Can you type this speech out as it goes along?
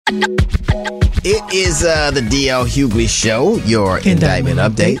It is the D.L. Hughley Show, your indictment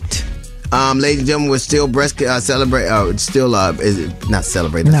update. Ladies and gentlemen, we're still is it not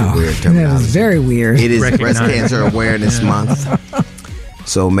celebrating? That's a weird terminology. That was very weird. It is Breast Cancer Awareness Month.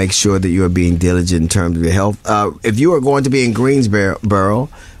 So make sure that you are being diligent in terms of your health. If you are going to be in Greensboro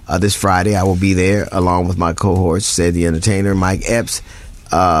this Friday, I will be there along with my cohorts, Said the Entertainer, Mike Epps,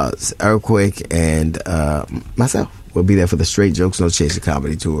 Earthquake, and myself. We'll be there for the Straight Jokes No Chaser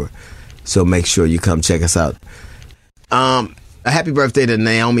Comedy Tour. So make sure you come check us out. A happy birthday to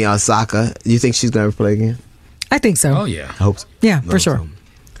Naomi Osaka. You think she's going to play again? I think so. Oh, yeah. Hope so. Yeah, for sure.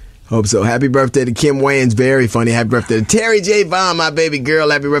 Hope so. Happy birthday to Kim Wayans. Very funny. Happy birthday to Terry J. Vaughn, my baby girl.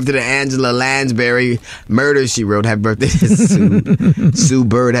 Happy birthday to Angela Lansbury. Murder, She Wrote. Happy birthday to Sue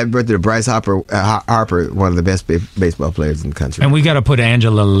Bird. Happy birthday to Bryce Harper, one of the best baseball players in the country. And we got to put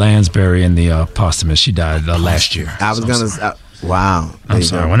Angela Lansbury in the posthumous. She died last year. I was going to... wow. I'm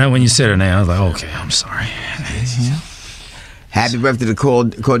sorry. When you said her name, I was like, okay, I'm sorry. Happy birthday to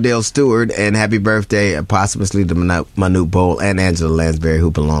Cordell Stewart, and happy birthday posthumously to Manute Bowl and Angela Lansbury,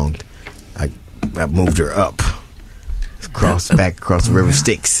 who belonged. I moved her up, back across the River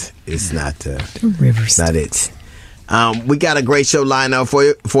Styx. It's not not it. We got a great show lined up for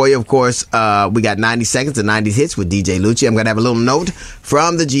you. Of course, we got 90 seconds of 90s hits with DJ Lucci. I'm gonna have a little note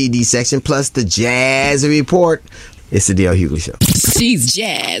from the GD section, plus the Jazzy Report. It's the D.L. Hughley Show. She's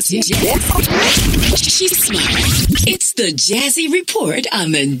jazz. She's smart. It's the Jazzy Report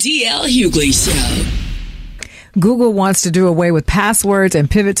on the D.L. Hughley Show. Google wants to do away with passwords and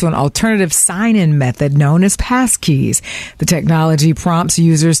pivot to an alternative sign-in method known as passkeys. The technology prompts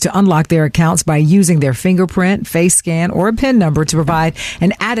users to unlock their accounts by using their fingerprint, face scan, or a PIN number to provide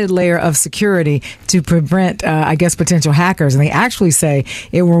an added layer of security to prevent, potential hackers. And they actually say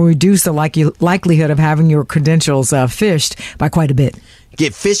it will reduce the likelihood of having your credentials phished by quite a bit.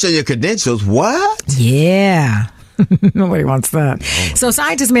 Get phished on your credentials? What? Yeah. Nobody wants that. So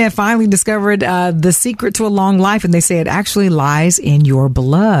scientists may have finally discovered the secret to a long life, and they say it actually lies in your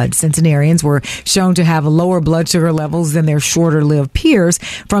blood. Centenarians were shown to have lower blood sugar levels than their shorter-lived peers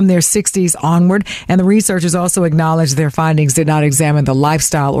from their 60s onward, and the researchers also acknowledged their findings did not examine the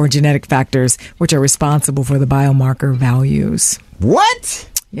lifestyle or genetic factors which are responsible for the biomarker values. What?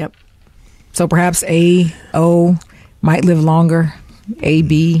 Yep. So perhaps A-O might live longer,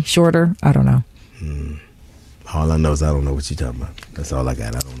 A-B shorter. I don't know. All I know is I don't know what you're talking about. That's all I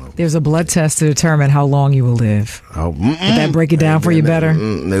got. I don't know. There's a blood test to determine how long you will live. Oh, Did that break it down for you better?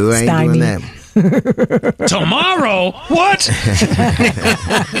 No, I ain't doing that. Tomorrow? What?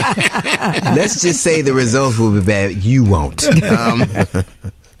 Let's just say the results will be bad. You won't. So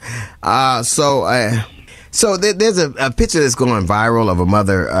there's a picture that's going viral of a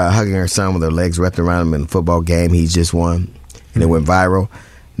mother hugging her son with her legs wrapped around him in a football game he's just won, and it went viral.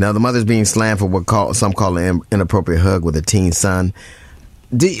 Now, the mother's being slammed for what some call an inappropriate hug with a teen son.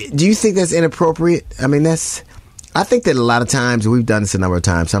 Do you think that's inappropriate? I mean, I think that a lot of times, we've done this a number of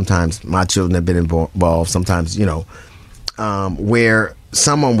times. Sometimes my children have been involved. Sometimes, where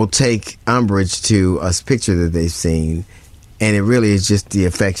someone will take umbrage to a picture that they've seen, and it really is just the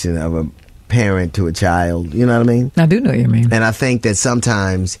affection of a parent to a child. You know what I mean? I do know what you mean. And I think that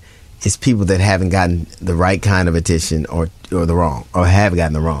sometimes it's people that haven't gotten the right kind of attention or the wrong, or have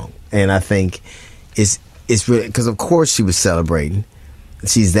gotten the wrong. And I think it's really, because of course she was celebrating.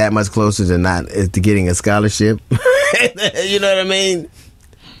 She's that much closer to getting a scholarship. You know what I mean?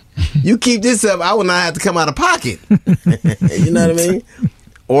 You keep this up, I will not have to come out of pocket. You know what I mean?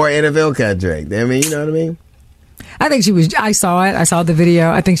 Or NFL contract. I mean, you know what I mean? I think I saw it. I saw the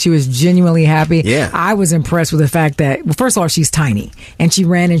video. I think she was genuinely happy. Yeah. I was impressed with the fact that, well, first of all, she's tiny, and she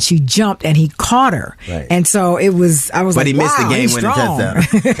ran and she jumped and he caught her. Right. And so I was but like, he missed wow, the game-winning touchdown.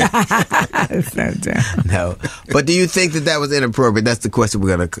 No. But do you think that was inappropriate? That's the question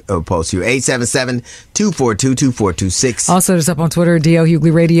we're going to pose to you. 877-242-2426. Also, just up on Twitter, DL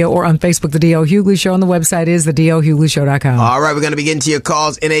Hughley Radio, or on Facebook, The DL Hughley Show, and the website is thedlhughleyshow.com. All right, we're going to be getting to your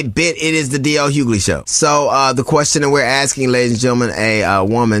calls in a bit. It is the DL Hughley Show. So the question that we're asking, ladies and gentlemen, a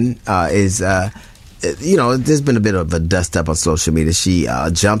woman is, there's been a bit of a dust up on social media. She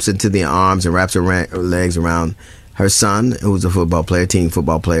jumps into the arms and wraps her legs around her son, who's a teen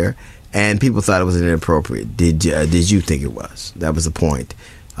football player, and people thought it was inappropriate. Did you think it was? That was the point.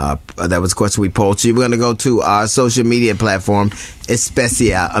 That was the question we posed to you. We're going to go to our social media platform, Expel.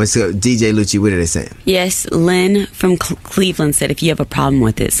 DJ Lucci, what did they say? Yes, Lynn from Cleveland said if you have a problem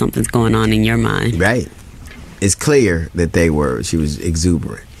with it, something's going on in your mind. Right. It's clear that she was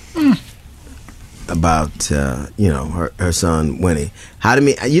exuberant about, her son winning.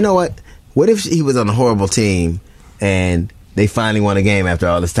 You know what? What if he was on a horrible team and they finally won a game after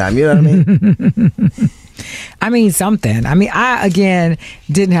all this time. You know what I mean? I mean, something. I mean, I, again,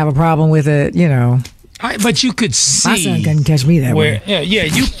 didn't have a problem with it, you know. But you could see. My son couldn't catch me that way.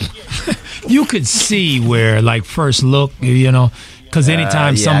 You could see where, like, first look, you know, because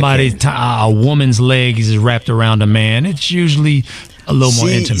anytime a woman's leg is wrapped around a man, it's usually a little more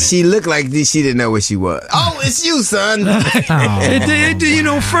intimate. She looked like she didn't know what she was. Oh, it's you, son. You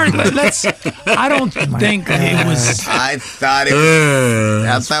know, first, I don't think it was. I thought it was.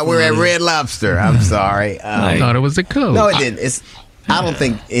 I thought we were at Red Lobster. I'm sorry. I thought it was a code. No, it didn't. I don't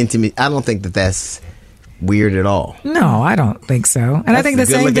think intimate. I don't think that's weird at all. No, I don't think so. And I think the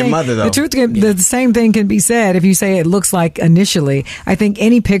same thing. Mother, though. The truth, the same thing can be said if you say it looks like initially. I think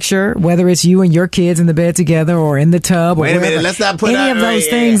any picture, whether it's you and your kids in the bed together or in the tub, or wait a minute, let's not put any of those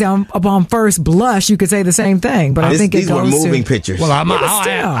things upon first blush, you could say the same thing. But I think these were moving pictures. Well,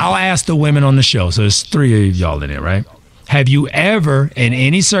 I'll ask the women on the show. So there's 3 of y'all in it, right? Have you ever, in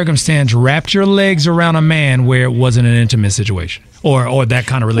any circumstance, wrapped your legs around a man where it wasn't an intimate situation or that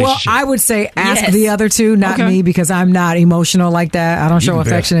kind of relationship? Well, I would say ask the other two, not me, because I'm not emotional like that. I don't show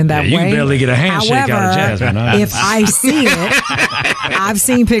affection in that way. You can barely get a handshake out of Jasmine. If I see it, I've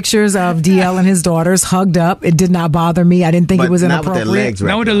seen pictures of DL and his daughters hugged up. It did not bother me. I didn't think it was inappropriate.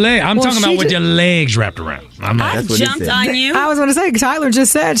 Not with the legs. I'm talking about with your legs wrapped around. I jumped on you. I was going to say, Tyler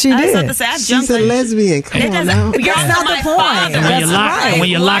just said she did. I was about to say, She's a lesbian. Come on now. That's not the point. And when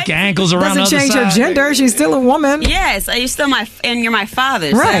you lock your ankles around the other side. Doesn't change her gender. She's still a woman. Yes, you're still you're my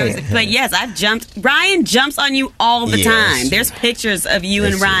father. Right. So, but yes, I jumped. Ryan jumps on you all the time. There's pictures of you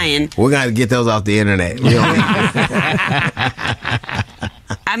and Ryan. We're going to get those off the internet.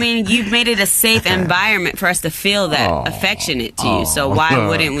 I mean, you've made it a safe environment for us to feel that affectionate to you. So why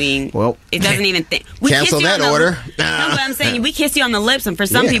wouldn't we? Well, it doesn't even think. Cancel that order. No, but I'm saying we kiss you on the lips, and for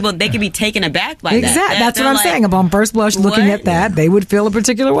some people, they could be taken aback by that. Exactly. That's what I'm saying. Upon first blush, looking at that, they would feel a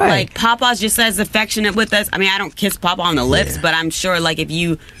particular way. Like Papa's just as affectionate with us. I mean, I don't kiss Papa on the lips, but I'm sure, like, if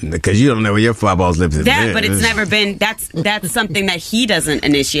you because you don't know where your Papa's lips is. But it's never been. That's something that he doesn't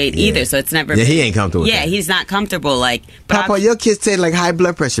initiate either. So it's never. Yeah, he ain't comfortable. Yeah, he's not comfortable. Like Papa, your kids take like high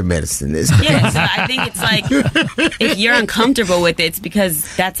blood pressure medicine. Yeah, so I think it's like if you're uncomfortable with it, it's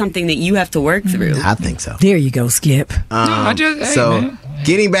because that's something that you have to work through. I think so. There you go, Skip.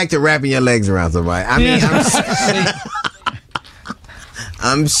 Getting back to wrapping your legs around somebody. I mean,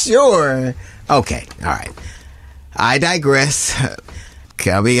 I'm sure. Okay, all right. I digress.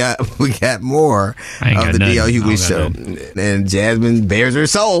 We got more of the D.L. Hughley show. And Jasmine bears her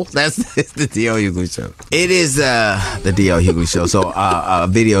soul. That's the D.L. Hughley show. It is the D.L. Hughley show. So a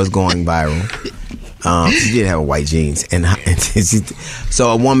video is going viral. She did have white jeans.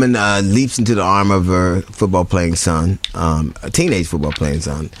 So a woman leaps into the arm of her football-playing son, a teenage football-playing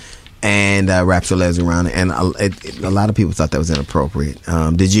son, and wraps her legs around it. And a lot of people thought that was inappropriate.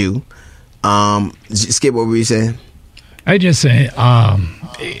 Did you? Skip, what were you saying? I just say,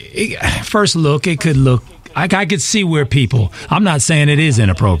 first look, it could look. I could see where people. I'm not saying it is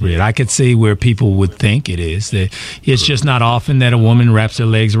inappropriate. I could see where people would think it is. That it's just not often that a woman wraps her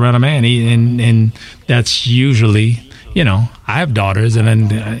legs around a man, and that's usually. You know, I have daughters,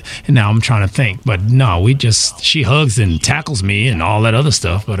 and now I'm trying to think. But no, she hugs and tackles me and all that other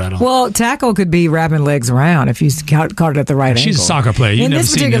stuff. But I don't. Well, tackle could be wrapping legs around if you caught it at the right angle. She's a soccer player. You've never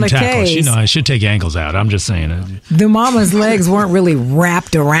seen them tackle. She knows I should take ankles out. I'm just saying. The mama's legs weren't really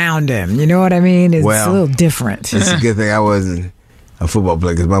wrapped around him. You know what I mean? It's a little different. It's a good thing I wasn't a football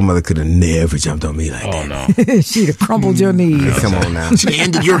player because my mother could have never jumped on me like that. Oh, no. She'd have crumpled your knees. Come on now. She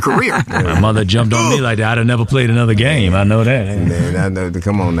ended your career. My mother jumped on me like that. I'd have never played another game. I know that. Man, I know.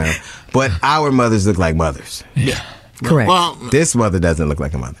 Come on now. But our mothers look like mothers. Yeah. Correct. Well, this mother doesn't look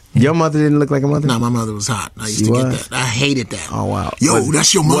like a mother. Your mother didn't look like a mother? No, my mother was hot. I used to get that. I hated that. Oh, wow. Yo,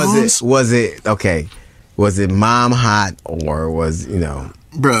 that's your mom's? Was it, okay, was it mom hot or was,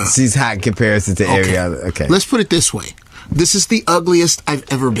 Bruh. She's hot in comparison to every other, okay. Let's put it this way. This is the ugliest I've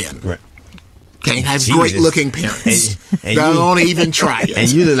ever been. Right. Okay, I have great-looking parents. And don't even try it.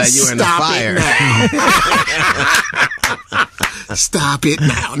 And you look like you were in the fire. Stop it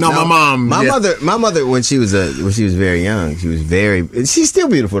now. No, my mom. My mother, when she was very young, she's still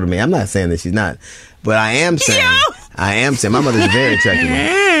beautiful to me. I'm not saying that she's not, but I am saying my mother's very attractive to me.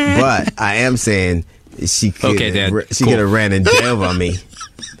 But I am saying she could have ran and dove on me.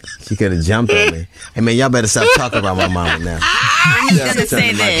 She could have jumped on me. Hey, man, y'all better stop talking about my mama now. I'm going to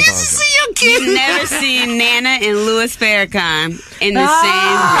say this. You've never seen Nana and Louis Farrakhan in the same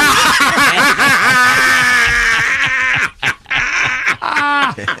room.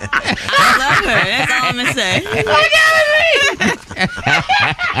 I love her. That's all I'm going to say.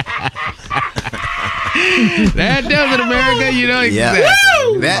 That does it, America. You know exactly.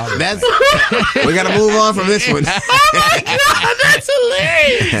 That's we gotta move on from this one. Oh my God, that's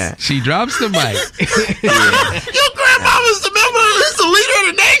hilarious. She drops the mic. Your grandmama's the leader of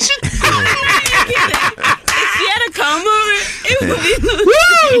the nation. If she had a comb over, it would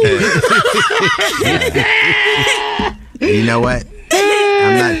be. You know what?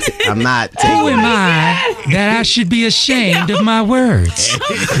 I'm not taking Who am I that I should be ashamed of my words?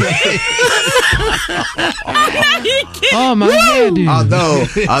 Oh, my head, dude. Although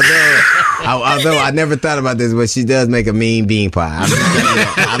I never thought about this, but she does make a mean bean pie.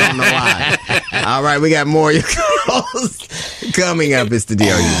 I don't know why. All right, we got more of your calls coming up. It's the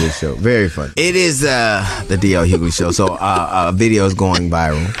D.L. Hughley Show. Very fun. It is the D.L. Hughley Show. So a video is going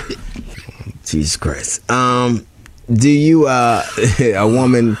viral. Jesus Christ. Do you a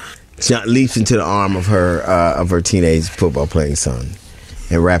woman leaps into the arm of her teenage football playing son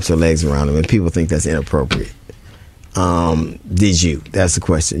and wraps her legs around him, and people think that's inappropriate. Did you? That's the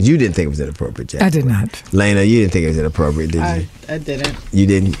question. You didn't think it was inappropriate, Jack. I did not. Lena, you didn't think it was inappropriate, did you? I didn't. You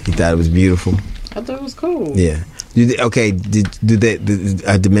didn't? You thought it was beautiful? I thought it was cool. Yeah. Okay. Do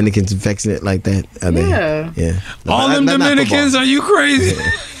Dominicans affectionate like that? Yeah. Yeah. All them Dominicans, are you crazy?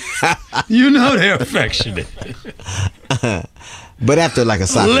 You know they're affectionate. But after like a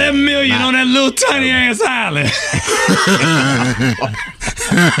soccer 11 million on that little tiny ass island.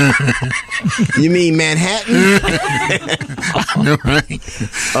 You mean Manhattan?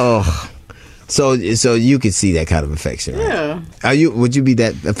 Oh. So you could see that kind of affection, right? Yeah. Would you be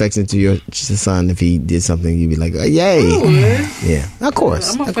that affectionate to your son if he did something? You'd be like, oh, yay. I would. Yeah, of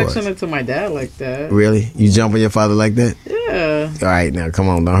course. I'm affectionate to my dad like that. Really? You jump on your father like that? Yeah. All right, now come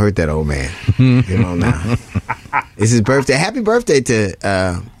on, don't hurt that old man. Come on now. It's his birthday. Happy birthday to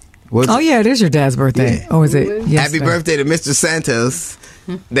yeah, it is your dad's birthday. Yeah. Oh, is it? Happy birthday to Mr. Santos.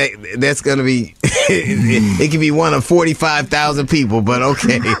 That's gonna be it could be one of 45,000 people, but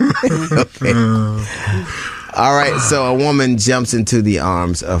okay. Okay. All right, so a woman jumps into the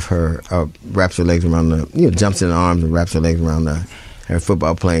arms of her wraps her legs around jumps in the arms and wraps her legs around her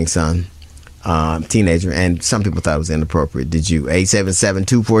football playing son, teenager, and some people thought it was inappropriate. Did you?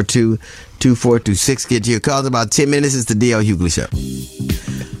 877-242-2426. Get your calls about 10 minutes. It's the D.L. Hughley Show.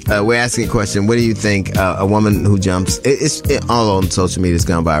 We're asking a question. What do you think a woman who jumps, it's all on social media, it's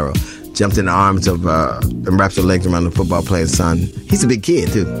gone viral, jumped in the arms of and wraps her legs around the football player's son. He's a big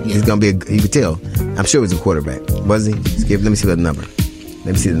kid too. Yeah. He's gonna be you could tell. I'm sure he's a quarterback. Was he? Let me see the number.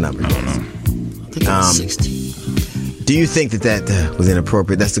 Let me see the number. I think it was 16. Do you think that was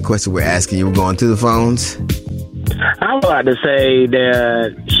inappropriate? That's the question we're asking you. We're going through the phones. I would like to say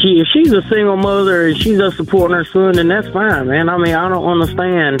that if she's a single mother and she's just supporting her son, then that's fine, man. I mean, I don't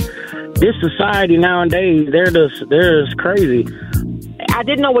understand this society nowadays. They're just crazy. I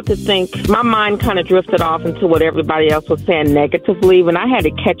didn't know what to think. My mind kind of drifted off into what everybody else was saying negatively, and I had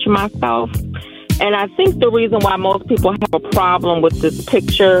to catch myself. And I think the reason why most people have a problem with this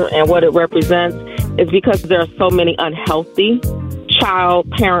picture and what it represents is because there are so many unhealthy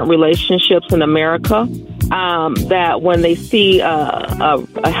child-parent relationships in America. That when they see a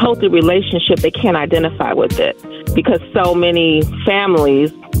healthy relationship, they can't identify with it because so many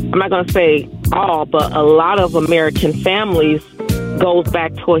families, I'm not going to say all, but a lot of American families goes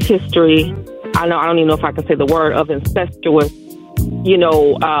back to a history, I don't even know if I can say the word, of incestuous,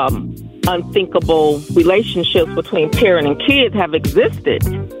 unthinkable relationships between parent and kids have existed.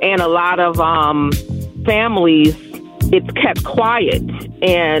 And a lot of families, it's kept quiet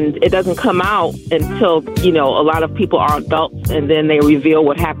and it doesn't come out until, a lot of people are adults and then they reveal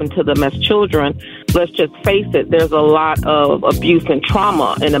what happened to them as children. Let's just face it, there's a lot of abuse and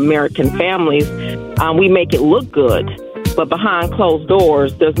trauma in American families. We make it look good, but behind closed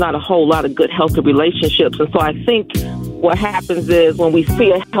doors, there's not a whole lot of good, healthy relationships. And so I think what happens is when we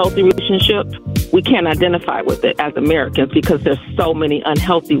see a healthy relationship, we can't identify with it as Americans because there's so many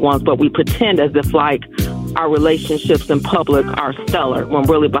unhealthy ones, but we pretend as if like our relationships in public are stellar when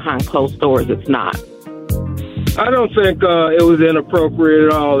really behind closed doors it's not. I don't think it was inappropriate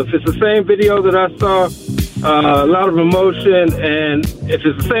at all. If it's the same video that I saw, a lot of emotion, and if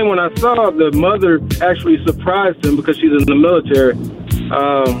it's the same one I saw, the mother actually surprised him because she's in the military.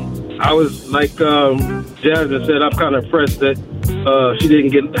 I was like Jasmine said, I'm kind of impressed that she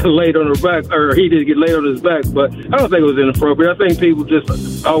didn't get laid on her back, or he didn't get laid on his back, but I don't think it was inappropriate. I think people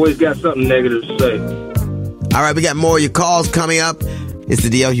just always got something negative to say. All right, we got more of your calls coming up. It's the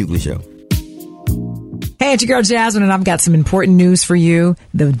D.L. Hughley Show. Hey, Hey, it's your girl Jasmine, and I've got some important news for you.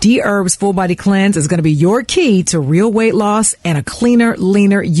 The D-Herbs Full Body Cleanse is going to be your key to real weight loss and a cleaner,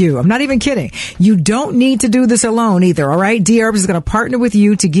 leaner you. I'm not even kidding. You don't need to do this alone either, all right? D-Herbs is going to partner with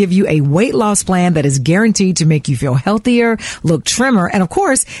you to give you a weight loss plan that is guaranteed to make you feel healthier, look trimmer, and of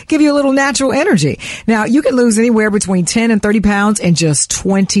course, give you a little natural energy. Now, you can lose anywhere between 10 and 30 pounds in just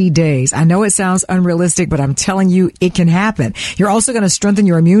 20 days. I know it sounds unrealistic, but I'm telling you, it can happen. You're also going to strengthen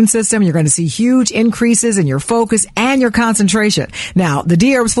your immune system. You're going to see huge increases in your focus and your concentration. Now, the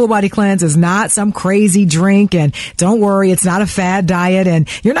D-Herbs Full Body Cleanse is not some crazy drink, and don't worry, it's not a fad diet, and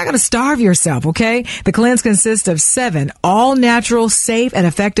you're not going to starve yourself, okay? The cleanse consists of 7 all-natural, safe, and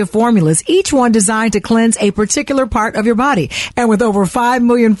effective formulas, each one designed to cleanse a particular part of your body. And with over 5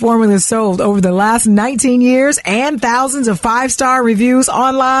 million formulas sold over the last 19 years and thousands of 5-star reviews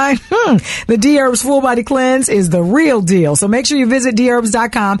online, the D-Herbs Full Body Cleanse is the real deal. So make sure you visit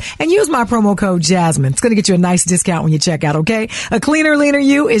dherbs.com and use my promo code Jasmine. It's going to get you a nice discount when you check out, okay? A cleaner, leaner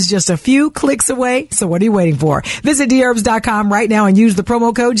you is just a few clicks away. So what are you waiting for? Visit dherbs.com right now and use the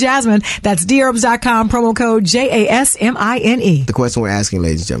promo code Jasmine. That's dherbs.com, promo code JASMINE. The question we're asking,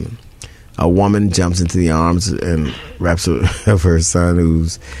 ladies and gentlemen, a woman jumps into the arms and wraps of her son,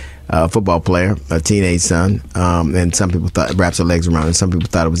 who's a football player, a teenage son, and some people thought wraps her legs around, and some people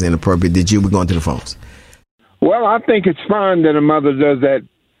thought it was inappropriate. Did you? We're going to the phones. Well, I think it's fine that a mother does that.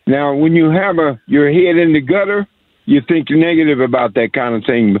 Now, when you have your head in the gutter, you think negative about that kind of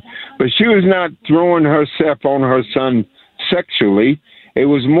thing. But she was not throwing herself on her son sexually. It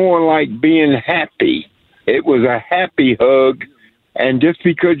was more like being happy. It was a happy hug. And just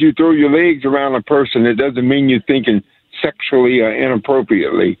because you throw your legs around a person, it doesn't mean you're thinking sexually or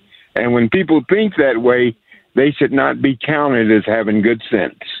inappropriately. And when people think that way, they should not be counted as having good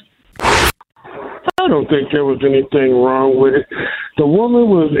sense. I don't think there was anything wrong with it. The woman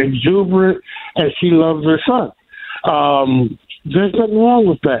was exuberant and she loves her son. There's nothing wrong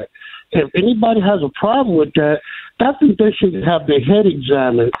with that. If anybody has a problem with that, I think they should have their head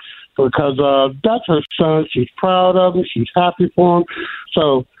examined because that's her son. She's proud of him. She's happy for him.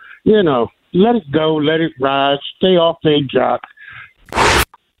 So, let it go. Let it ride. Stay off their jock.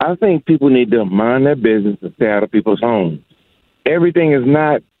 I think people need to mind their business and stay out of people's homes. Everything is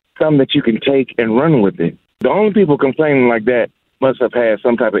not something that you can take and run with it. The only people complaining like that must have had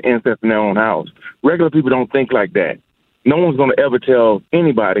some type of incest in their own house. Regular people don't think like that. No one's going to ever tell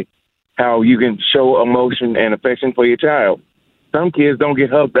anybody how you can show emotion and affection for your child. Some kids don't get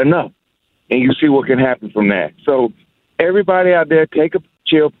hugged enough, and you see what can happen from that. So everybody out there, take a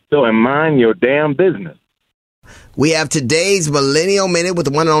chill pill and mind your damn business. We have today's Millennial Minute with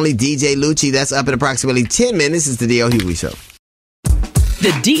the one and only DJ Lucci. That's up in approximately 10 minutes. It's the DL Hughley Show.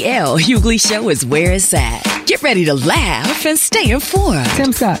 The DL Hughley Show is where it's at. Get ready to laugh and stay informed.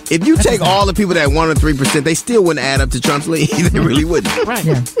 Tim Scott. If you take all the people that won 3%, they still wouldn't add up to Trump's lead. They really wouldn't. Right.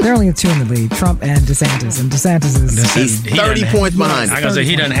 Yeah, there are only 2 in the lead, Trump and DeSantis. And DeSantis is he's 30 points behind. I gotta say,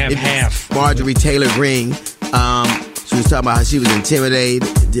 he doesn't have half. Marjorie Taylor Greene, she was talking about how she was intimidated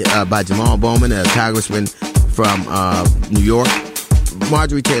by Jamal Bowman, a congressman from New York.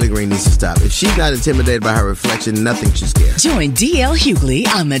 Marjorie Taylor Greene needs to stop. If she's not intimidated by her reflection, nothing should scare her. Join DL Hughley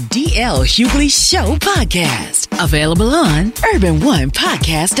on the DL Hughley Show podcast. Available on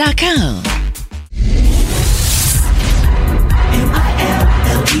urbanonepodcast.com.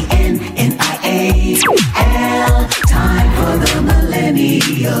 MILLENNIAL. Time for the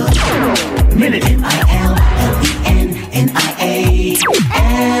Millennial Minute. MILLENNIAL.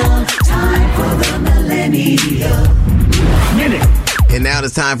 Time for the Millennial Minute. And now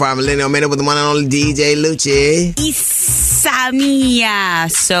it's time for our Millennial Minute with the one and only DJ Lucci. Isamia.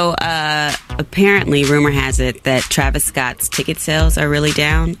 So, apparently, rumor has it that Travis Scott's ticket sales are really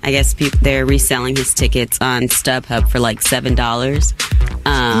down. I guess they're reselling his tickets on StubHub for like $7.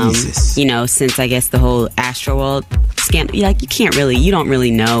 Jesus. Since I guess the whole Astroworld scandal, you don't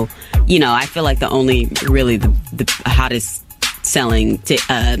really know. I feel like the only really the hottest selling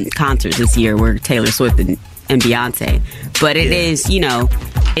concerts this year were Taylor Swift and Beyonce, but it is,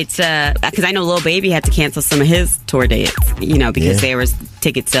 it's because I know Lil Baby had to cancel some of his tour dates, because there was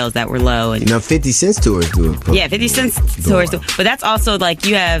ticket sales that were low. And 50 Cent's tours do it. Yeah, 50 Cent's tours do. But that's also like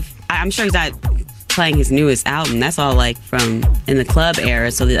I'm sure he's not playing his newest album. That's all like from in the club era,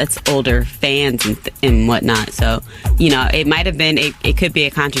 so that's older fans and whatnot. So it might have been it could be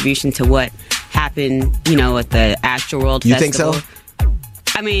a contribution to what happened, at the Astroworld Festival. You think so?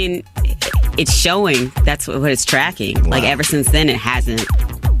 I mean, it's showing. That's what it's tracking. Wow. Like, ever since then, it hasn't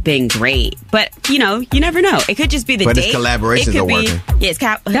been great. But, you never know. It could just be the date. But his collaborations are working. Yeah,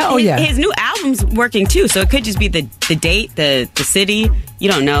 his new album's working, too. So it could just be the date, the city. You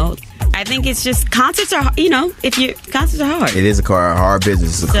don't know. I think it's just concerts are, concerts are hard. It is a hard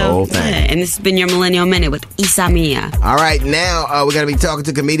business. It's a cold thing. Yeah, and this has been your Millennial Minute with Isa Mia. All right, now we're going to be talking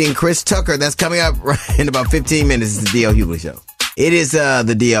to comedian Chris Tucker. That's coming up in about 15 minutes. It's the D.L. Hughley Show. It is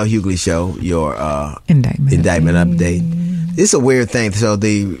the D.L. Hughley Show, your indictment update. It's a weird thing. So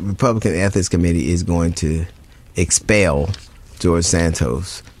the Republican Ethics Committee is going to expel George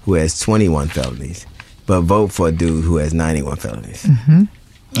Santos, who has 21 felonies, but vote for a dude who has 91 felonies. Mm-hmm.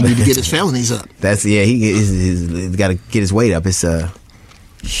 You need to get his felonies up. He's got to get his weight up. It's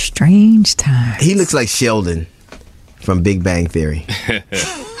strange time. He looks like Sheldon from Big Bang Theory.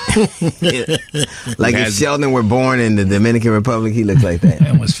 Like if Sheldon were born in the Dominican Republic, he looked like that.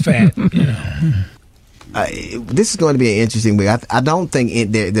 And was fat. This is going to be an interesting week. I don't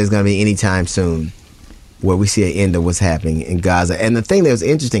think there's going to be any time soon where we see an end of what's happening in Gaza. And the thing that was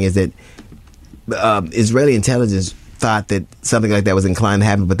interesting is that Israeli intelligence thought that something like that was inclined to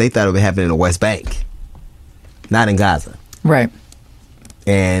happen, but they thought it would happen in the West Bank, not in Gaza. Right.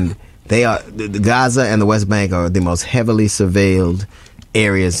 And the Gaza and the West Bank are the most heavily surveilled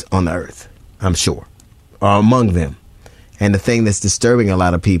areas on the earth, I'm sure, or among them. And the thing that's disturbing a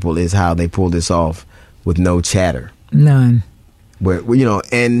lot of people is how they pull this off with no chatter. None. Because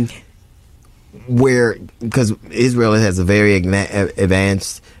Israel has a very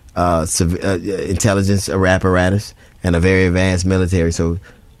advanced intelligence apparatus and a very advanced military, so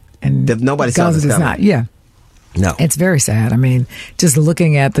nobody saw this coming. Not. Yeah. No. It's very sad. I mean, just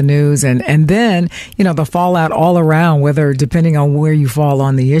looking at the news and then, the fallout all around, whether depending on where you fall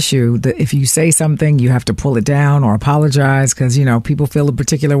on the issue, if you say something, you have to pull it down or apologize because, people feel a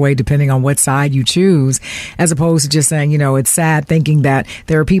particular way depending on what side you choose, as opposed to just saying, it's sad thinking that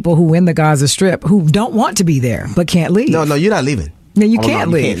there are people who in the Gaza Strip who don't want to be there but can't leave. No, you're not leaving. No, you can't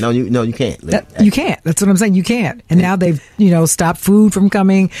leave. You can't leave. You can't. That's what I'm saying. You can't. And now they've, stopped food from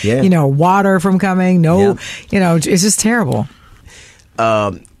coming, water from coming. It's just terrible.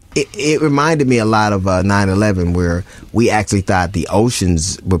 It reminded me a lot of 9/11, where we actually thought the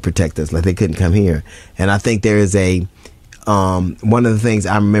oceans would protect us, like they couldn't come here. And I think there is one of the things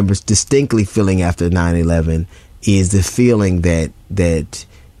I remember distinctly feeling after 9/11 is the feeling that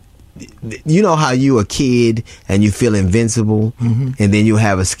you know how you a kid and you feel invincible, and then you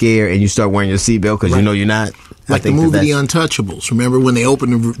have a scare and you start wearing your seatbelt because you know you're not. Like the movie The Untouchables. Remember when they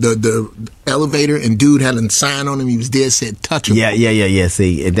opened the elevator and dude had a sign on him? He was dead, said "touchable." Yeah.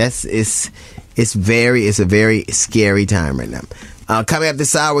 See, it's a very scary time right now. Coming up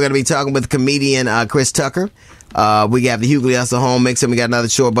this hour, we're going to be talking with comedian Chris Tucker. We got the Hughley Hustle Home Mix, and we got another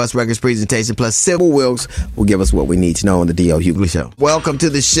Short Bus Records presentation, plus Sybil Wilkes will give us what we need to know on the D.L. Hughley Show. Welcome to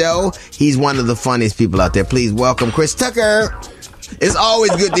the show. He's one of the funniest people out there. Please welcome Chris Tucker. It's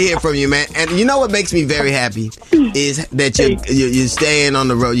always good to hear from you, man. And you know what makes me very happy is that you're staying on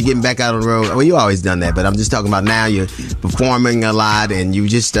the road. You're getting back out on the road. Well, you always done that, but I'm just talking about now. You're performing a lot, and you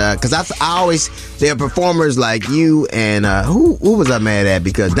just because I always there are performers like you and who was I mad at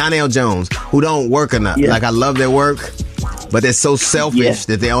because Donnell Jones who don't work enough. Yeah. Like I love their work, but they're so selfish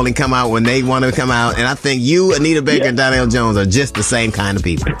that they only come out when they want to come out. And I think you, Anita Baker, and Donnell Jones are just the same kind of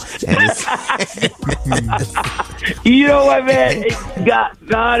people. And you know what, man?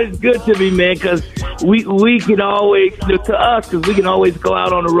 God is good to me, man, because we can always, to us, because we can always go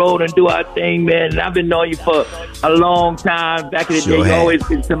out on the road and do our thing, man. And I've been knowing you for a long time. Back in the day, you always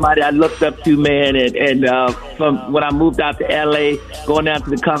been somebody I looked up to, man. And from when I moved out to L.A., going down to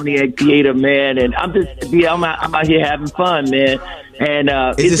the Comedy Theater, man. And I'm out here having fun, man. And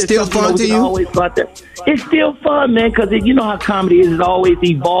is it still fun to you? It's still fun, man, because you know how comedy is. It always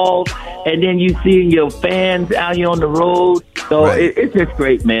evolves, and then you see your fans out here on the road. So it's just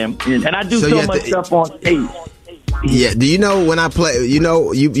great, man. And I do so much stuff on stage. Yeah. Do you know when I play? You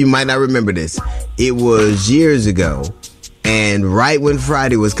know, you might not remember this. It was years ago. And right when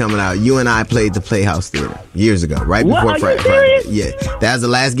Friday was coming out, you and I played the Playhouse Theater years ago, right before Friday. Yeah, that was the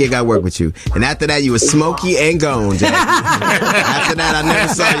last gig I worked with you. And after that, you were smoky and gone, Jack. After that, I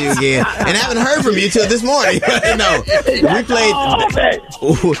never saw you again, and I haven't heard from you till this morning. No, we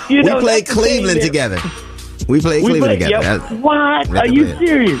played Cleveland together. We played Cleveland together. What? Are you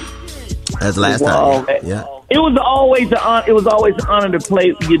serious? That's the last time. Yeah. It was always an honor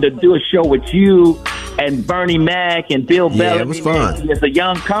to do a show with you and Bernie Mac and Bill Bellamy. Yeah, it was fun. As a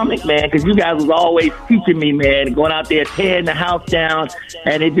young comic, man, because you guys was always teaching me, man, going out there tearing the house down,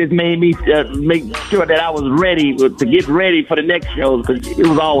 and it just made me make sure that I was ready to get ready for the next shows, because it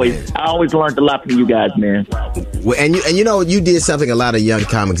was always, I always learned a lot from you guys, man. Well, and you know, you did something a lot of young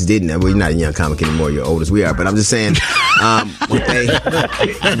comics didn't. Well, you're not a young comic anymore. You're old as we are, but I'm just saying,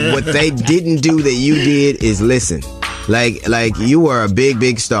 what they didn't do that you did is listen. Like you were a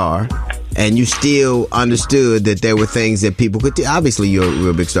big star, and you still understood that there were things that people could obviously you're a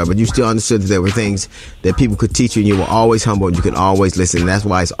real big star, but you still understood that there were things that people could teach you, and you were always humble and you could always listen. And that's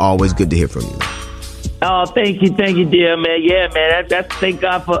why it's always good to hear from you. Oh, thank you, dear man. Yeah, man. That's thank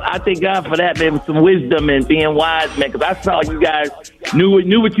God for that, man. With some wisdom and being wise, man. Because I saw you guys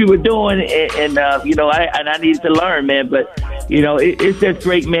knew what you were doing, and I needed to learn, man. But it's just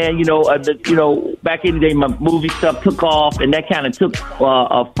great, man. Back in the day, my movie stuff took off, and that kind of took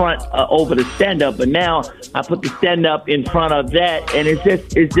a front over the stand up. But now I put the stand up in front of that, and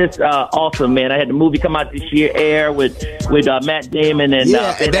it's just awesome, man. I had the movie come out this year, Air, with Matt Damon and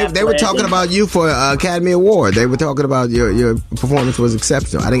they were talking about you for Academy Award. They were talking about your performance was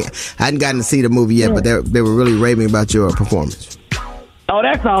exceptional. I hadn't gotten to see the movie yet, but they were really raving about your performance. Oh,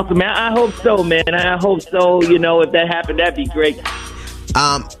 that's awesome, man. I hope so, man. I hope so. If that happened, that'd be great.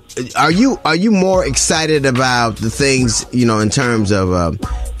 Are you more excited about the things, in terms of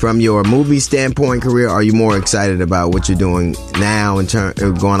from your movie standpoint career? Are you more excited about what you're doing now in terms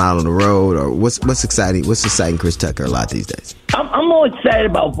of going out on the road, or what's exciting? What's exciting Chris Tucker a lot these days? I'm more excited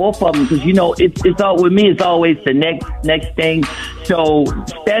about both of them because it's all with me. It's always the next thing. So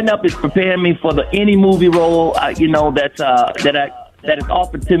stand up is preparing me for any movie role that is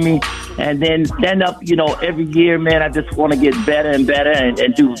offered to me, and then stand up, every year, man. I just want to get better and better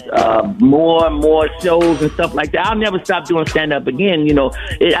and do more and more shows and stuff like that. I'll never stop doing stand up again.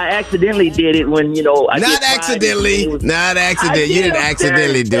 I accidentally did it when Not accidentally. You didn't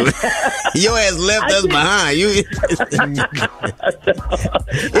accidentally do it. Your ass left us behind.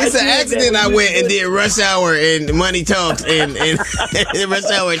 It's an accident. I went and did Rush Hour and Money Talks and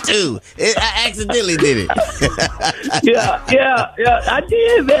Rush Hour 2. I accidentally did it. Yeah. I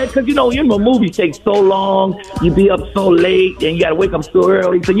did, man, because movies take so long. You be up so late, and you got to wake up so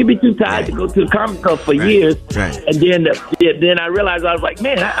early, so you be too tired to go to the comedy club for years. Right. And then I realized I was like,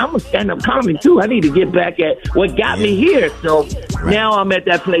 man, I'm a stand-up comic too. I need to get back at what got me here. So now I'm at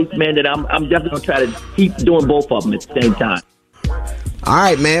that place, man, that I'm definitely gonna try to keep doing both of them at the same time. All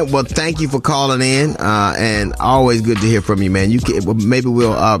right, man. Well, thank you for calling in, and always good to hear from you, man. Maybe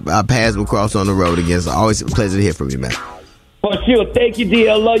our paths will cross on the road again. It's always a pleasure to hear from you, man. For sure. Thank you, D.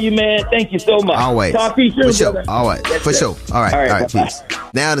 I love you, man. Thank you so much. Always. Talk to you soon, for sure. brother. All right. For sure. All right. Peace.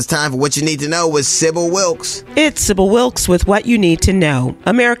 Now it's time for What You Need to Know with Sybil Wilkes. It's Sybil Wilkes with What You Need to Know.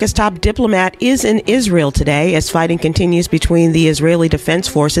 America's top diplomat is in Israel today as fighting continues between the Israeli Defense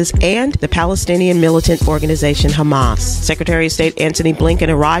Forces and the Palestinian militant organization Hamas. Secretary of State Antony Blinken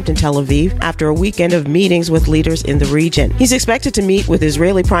arrived in Tel Aviv after a weekend of meetings with leaders in the region. He's expected to meet with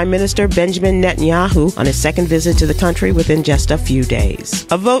Israeli Prime Minister Benjamin Netanyahu on his second visit to the country within just a few days.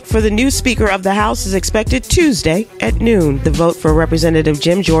 A vote for the new Speaker of the House is expected Tuesday at noon. The vote for Representative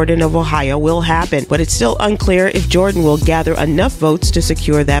Jim Jordan of Ohio will happen, but it's still unclear if Jordan will gather enough votes to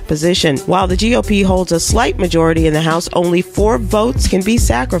secure that position. While the GOP holds a slight majority in the House, only 4 votes can be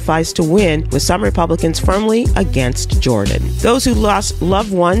sacrificed to win, with some Republicans firmly against Jordan. Those who lost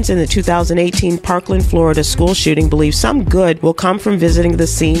loved ones in the 2018 Parkland, Florida school shooting believe some good will come from visiting the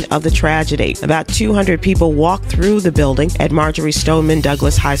scene of the tragedy. About 200 people walked through the building at Marjorie Stoneman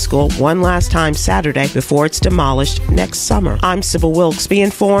Douglas High School one last time Saturday before it's demolished next summer. I'm Sybil Wilkes. Be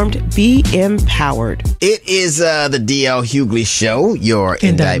informed, be empowered. It is the DL Hughley Show, your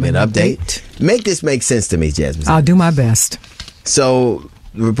indictment update. Make this make sense to me, Jasmine. I'll do my best. So,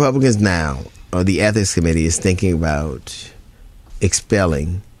 the Republicans now, or the Ethics Committee, is thinking about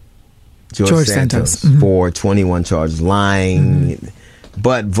expelling George Santos for 21 charges, lying,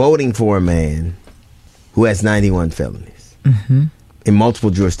 but voting for a man who has 91 felonies in multiple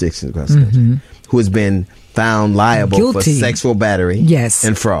jurisdictions across the country, who has been found liable for sexual battery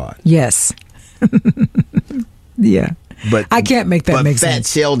and fraud. Yes. Yeah. But I can't make that make Fat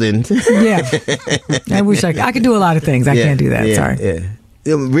sense. Sheldon. Yeah. I wish I could do a lot of things. I can't do that. Sorry.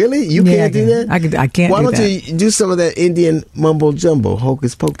 Yeah. Really? You can't do that? I can't Why do don't that. you do some of that Indian mumbo jumbo,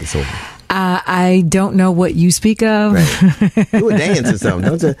 hocus pocus over? I don't know what you speak of. Right. Do a dance or something,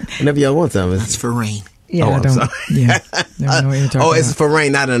 don't you? Whenever y'all want something. That's for rain. Yeah, I'm sorry. Yeah. Never know what you're talking it's about. for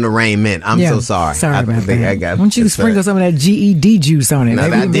rain, not an arraignment. I'm so sorry. Sorry about that. I got. Why don't you sprinkle some of that GED juice on it? No,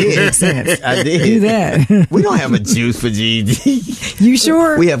 Maybe I it did. makes sense. I did. Do that. We don't have a juice for GED. You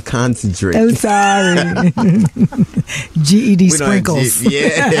sure? We have concentrate. Oh, sorry. GED sprinkles. We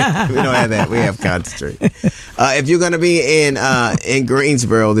don't have that. We have concentrate. If you're going to be in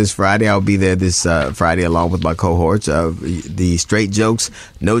Greensboro this Friday, I'll be there this Friday along with my cohorts. The Straight Jokes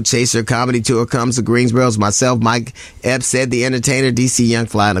No Chaser Comedy Tour comes to Greensboro. It's myself, Mike Epps, Said the Entertainer, DC Young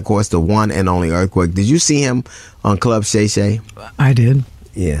Fly, and of course the one and only Earthquake. Did you see him on Club Shay Shay? I did.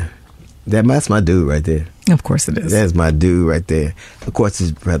 Yeah. That's my dude right there. Of course it is. That's my dude right there. Of course,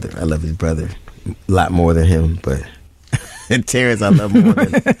 his brother. I love his brother a lot more than him, but Terrence I love more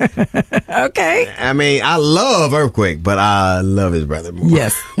than Okay. I mean, I love Earthquake, but I love his brother more.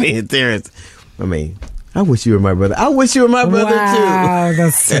 Yes. Me and Terrence, I mean, I wish you were my brother. I wish you were my brother, Wow,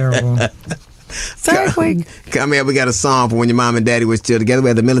 that's terrible. Sorry, Quake. Come here, we got a song for when your mom and daddy were still together. We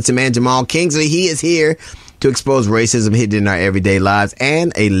have the militant man, Jamal Kingsley. He is here to expose racism hidden in our everyday lives,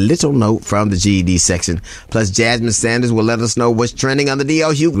 and a little note from the GED section. Plus, Jasmine Sanders will let us know what's trending on the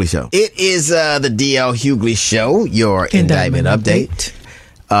DL Hughley Show. It is the DL Hughley Show, your indictment update.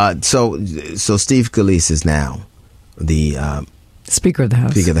 So Steve Scalise is now the Speaker of the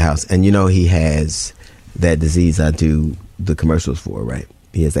House. Speaker of the House. And you know he has that disease I do the commercials for, right?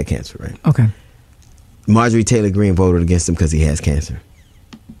 He has that cancer, right? Okay. Marjorie Taylor Greene voted against him because he has cancer.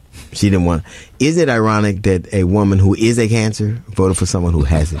 She didn't want. Is it ironic that a woman who is a cancer voted for someone who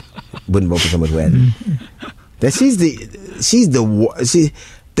has it? Wouldn't vote for someone who has it.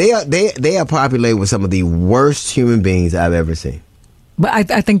 That they are populated with some of the worst human beings I've ever seen.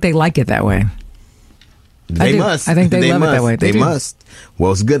 But I think they like it that way. They must. I think they love it that way. They must.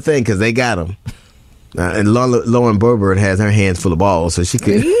 Well, it's a good thing because they got them. And Lauren Boebert has her hands full of balls, so she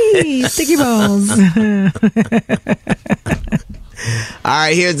could. Sticky balls. All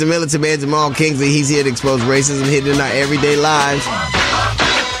right, here's the militant man, Jamal Kingsley. He's here to expose racism hidden in our everyday lives.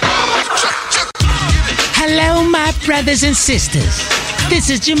 Hello, my brothers and sisters.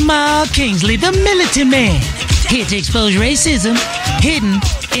 This is Jamal Kingsley, the militant man, here to expose racism hidden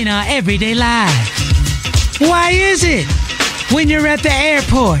in our everyday lives. Why is it when you're at the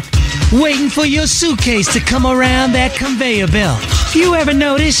airport waiting for your suitcase to come around that conveyor belt, you ever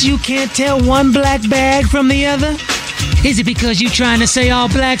notice you can't tell one black bag from the other? Is it because you're trying to say all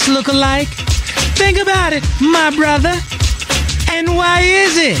blacks look alike? Think about it, my brother. And why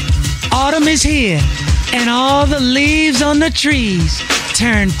is it? Autumn is here, and all the leaves on the trees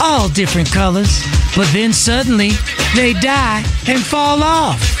turn all different colors, but then suddenly they die and fall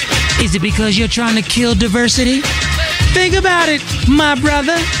off. Is it because you're trying to kill diversity? Think about it, my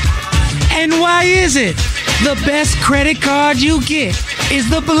brother. And why is it the best credit card you get is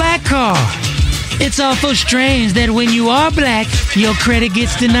the black card? It's awful strange that when you are black, your credit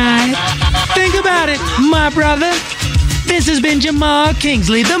gets denied. Think about it, my brother. This has been Jamal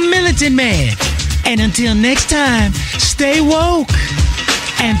Kingsley, the militant man. And until next time, stay woke.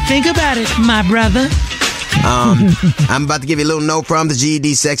 And think about it, my brother. I'm about to give you a little note from the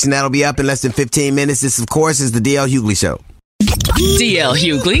GED section. That'll be up in less than 15 minutes. This, of course, is the DL Hughley Show. DL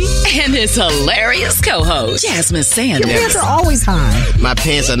Hughley and his hilarious co-host, Jasmine Sanders. Your pants are always high. My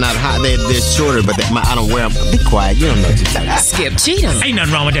pants are not high. They're shorter, but I don't wear them. Be quiet. You don't know what you're talking about. Skip Cheatham. Ain't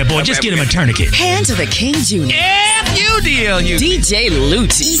nothing wrong with that boy. Just get him a tourniquet. Hand to the King Jr. F you, DL Hughley. DJ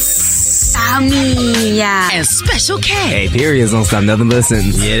Lucci. And Special K. Hey, periods don't stop nothing but a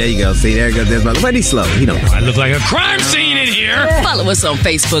sentence. Yeah, there you go. See, there goes this brother. But he's slow. He don't know. I look like a crime scene in here. Follow us on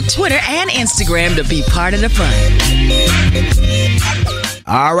Facebook, Twitter, and Instagram to be part of the fun.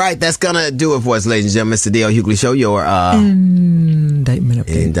 All right, that's gonna do it for us, ladies and gentlemen. It's the DL Hughley Show, your indictment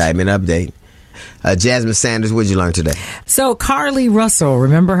update. Jasmine Sanders, what'd you learn today? So Carly Russell,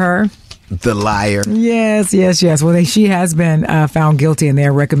 remember her? The liar. Yes. Well, she has been found guilty, and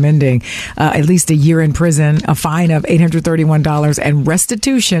they're recommending at least a year in prison, a fine of $831, and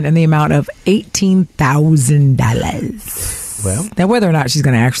restitution in the amount of $18,000. Well, now whether or not she's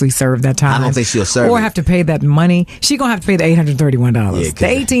going to actually serve that time, I don't think she'll serve or it. have to pay that money. She's going to have to pay the $831. Yeah, the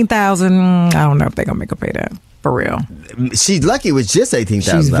 $18,000, I don't know if they're going to make her pay that for real. She's lucky it was just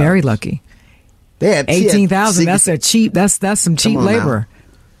 $18,000. She's very lucky. $18,000. That's a cheap. That's some cheap labor.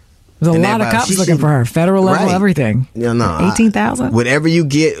 There's a lot of cops looking for her. Federal level, everything. No, 18,000. Whatever you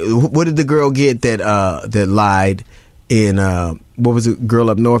get. What did the girl get that lied in? What was it? Girl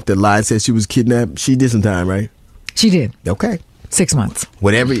up north that lied, said she was kidnapped. She did some time, right? She did. Okay. 6 months.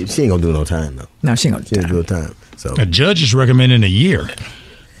 Whatever. She ain't gonna do no time though. No, she ain't gonna do no time. So a judge is recommending a year.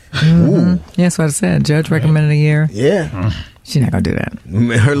 Mm-hmm. Yeah, that's what I said. Judge recommended a year. Yeah. She's not gonna do that.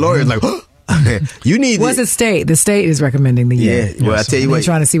 Her lawyer's like, you need. What's the state? The state is recommending the year. Yeah. Well, I tell you what,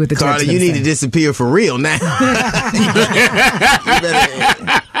 trying to see what the Carla, judge you need to disappear for real now.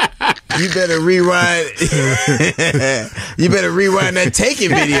 You better rewind. You better rewind that Taken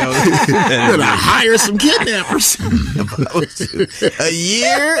video. You better hire some kidnappers. A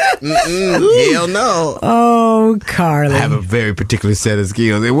year? Hell no. Oh, Carly. I have a very particular set of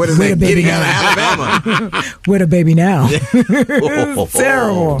skills. And what is that getting out of Alabama? With a baby now. It's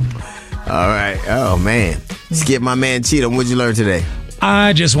terrible. All right. Oh, man. Skip, my man Cheatham. What'd you learn today?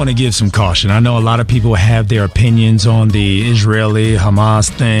 I just want to give some caution. I know a lot of people have their opinions on the Israeli-Hamas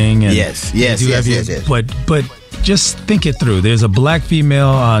thing. And Yes. But just think it through. There's a black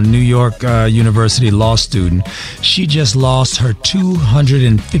female New York University law student. She just lost her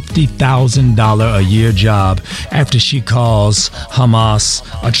 $250,000 a year job after she calls Hamas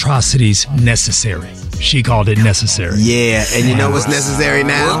atrocities necessary. She called it necessary. Yeah, and you know what's necessary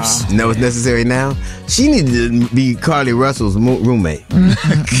now? Whoops. You know what's necessary now? She needed to be Carly Russell's roommate.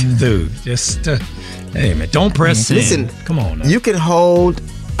 Dude, just, hey, man, don't press in. Listen, come on now. You can hold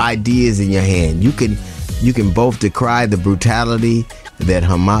ideas in your hand. You can both decry the brutality that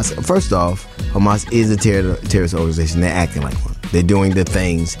Hamas... First off, Hamas is a terrorist organization. They're acting like one. They're doing the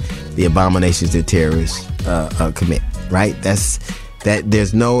things, the abominations that terrorists commit, right?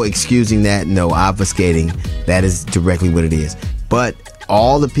 There's no excusing that, no obfuscating. That is directly what it is. But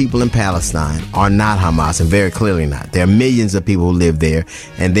all the people in Palestine are not Hamas, and very clearly not. There are millions of people who live there,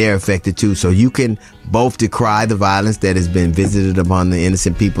 and they're affected too. So you can both decry the violence that has been visited upon the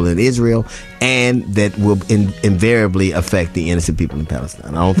innocent people in Israel, and that will invariably affect the innocent people in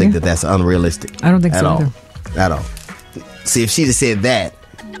Palestine. I don't think that that's unrealistic. I don't think so either. At all. See, if she'd have said that,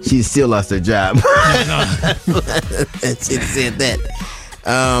 she'd still lost her job. She'd have said that.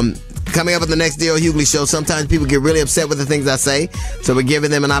 Coming up at the next D.L. Hughley show, sometimes people get really upset with the things I say, so we're giving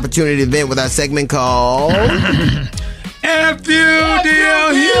them an opportunity to vent with our segment called F you,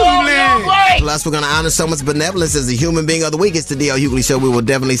 D.L. Hughley. Plus, we're going to honor someone's benevolence as a human being of the week. It's the D.L. Hughley show. We will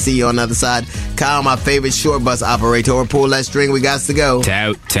definitely see you on the other side. Kyle, my favorite short bus operator, pull that string. We got to go.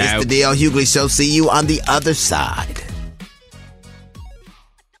 Tout. It's the D.L. Hughley show. See you on the other side.